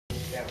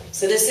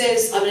So this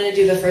is, I'm going to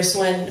do the first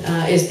one,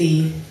 is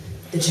the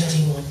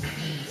judging one.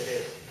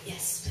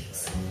 Yes, please.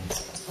 So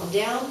let's calm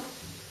down.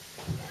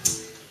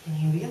 And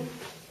here we go.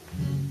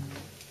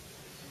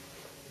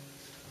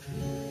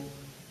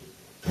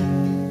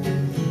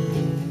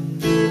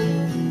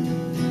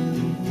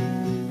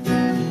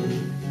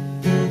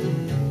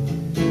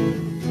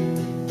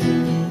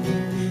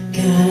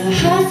 Got a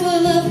heart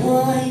full of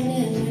wine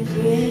and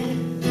regret,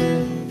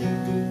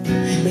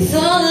 with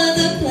all of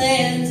the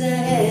plans I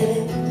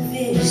haven't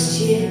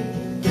finished yet.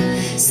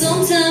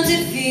 Sometimes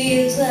it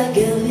feels like I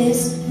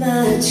missed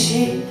my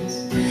chance,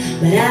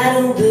 but I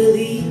don't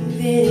believe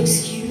in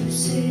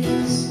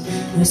excuses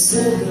or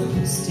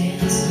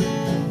circumstance.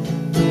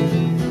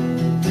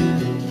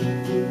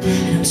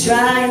 And I'm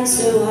trying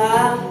so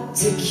hard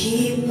to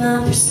keep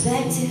my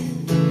perspective,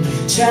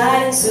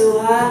 trying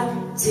so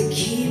hard to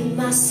keep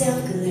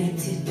myself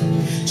collected,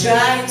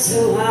 trying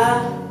so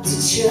hard to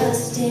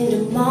trust in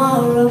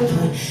tomorrow,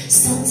 but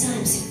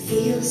sometimes it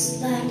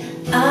feels like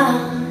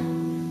I'm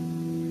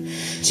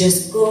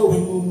just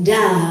going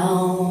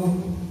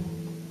down.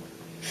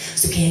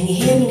 So can you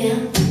hear me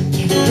now? Can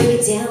you break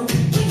it down?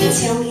 Can you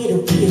tell me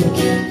it'll be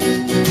okay?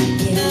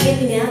 Can you hear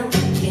me now?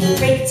 Can you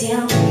break it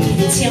down? Can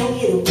you tell me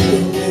it'll be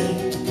okay?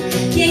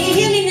 Can you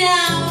hear me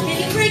now? Can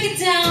you break it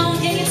down?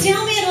 Can you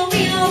tell me it'll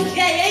be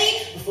okay?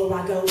 Before I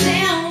go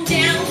down,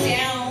 down,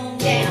 down,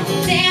 down,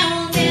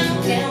 down,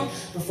 down, down.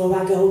 Before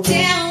I go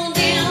down,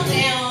 down,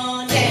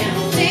 down,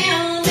 down,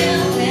 down,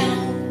 down, down.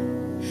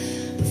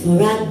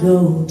 Before I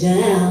go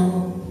down.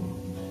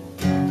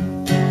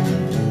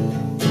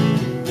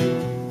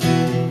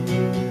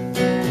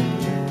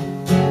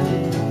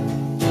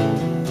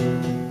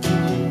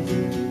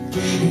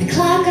 And the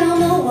clock on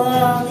the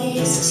wall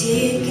is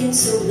ticking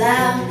so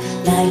loud,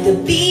 like the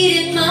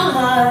beat in my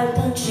heart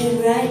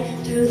punching right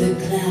through the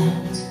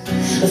clouds.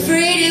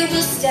 Afraid it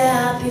will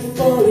stop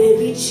before it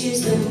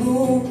reaches the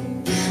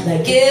moon.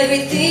 Like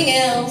everything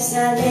else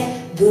I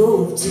let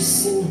go of too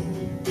soon.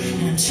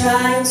 And I'm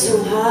trying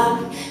so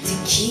hard to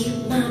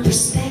keep my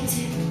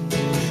perspective,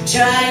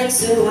 trying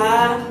so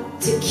hard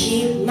to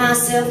keep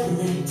myself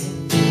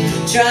collected,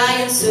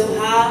 trying so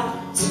hard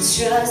to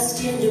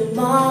trust in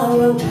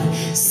tomorrow, but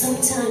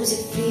sometimes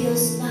it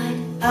feels like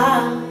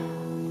I'm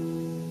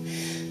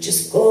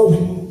just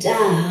going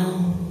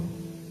down.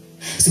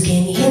 So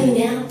can you hear me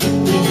now?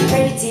 Can you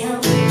break it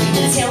down? Can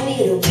you tell me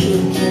it'll be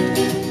okay?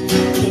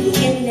 Can you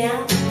hear me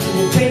now? Can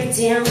you break it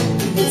down?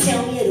 Can you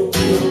tell me it'll be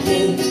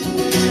okay?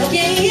 Oh,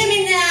 can you hear me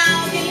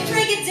now? Can you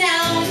break it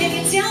down? Can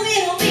you tell me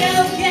it'll be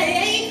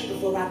okay?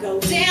 Before I go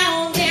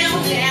down,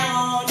 down,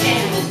 down,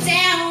 down,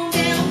 down,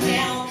 down,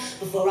 down.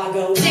 Before I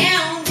go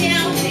down,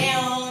 down,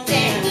 down,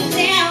 down,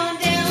 down,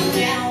 down,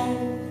 down.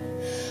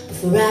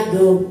 Before I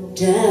go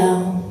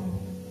down.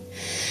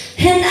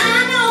 And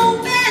I know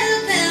better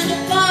than to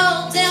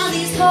fall down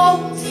these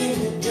holes in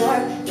the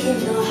dark, in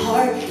my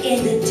heart,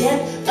 in the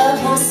depth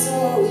of my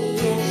soul,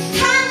 yeah.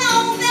 I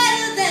know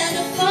better than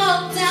to fall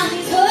down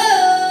these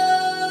holes.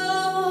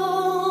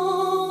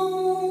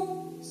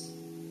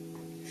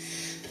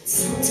 But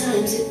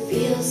sometimes it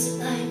feels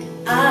like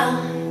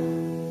I'm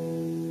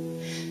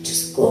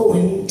just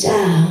going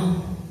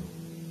down.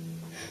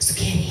 So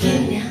can you hear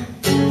me now?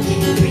 Can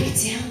you break it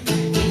down?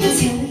 Can you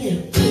tell me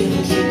it'll be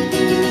okay?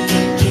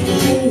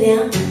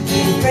 Now,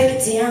 can you break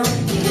it down?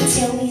 Can you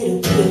tell me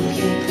it'll be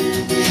okay?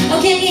 Oh,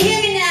 can you hear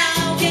me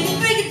now? Can you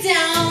break it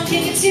down?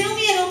 Can you tell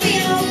me it'll be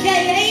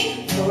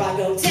okay? Before I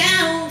go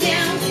down,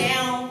 down,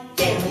 down,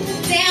 down,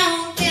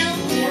 down, down,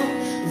 down.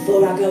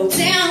 Before I go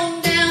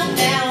down, down,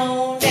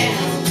 down,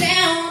 down,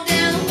 down,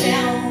 down,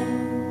 down.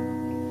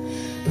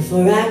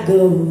 Before I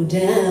go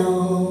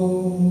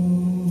down.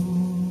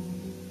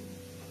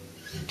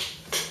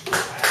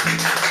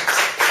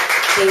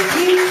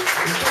 Thank you.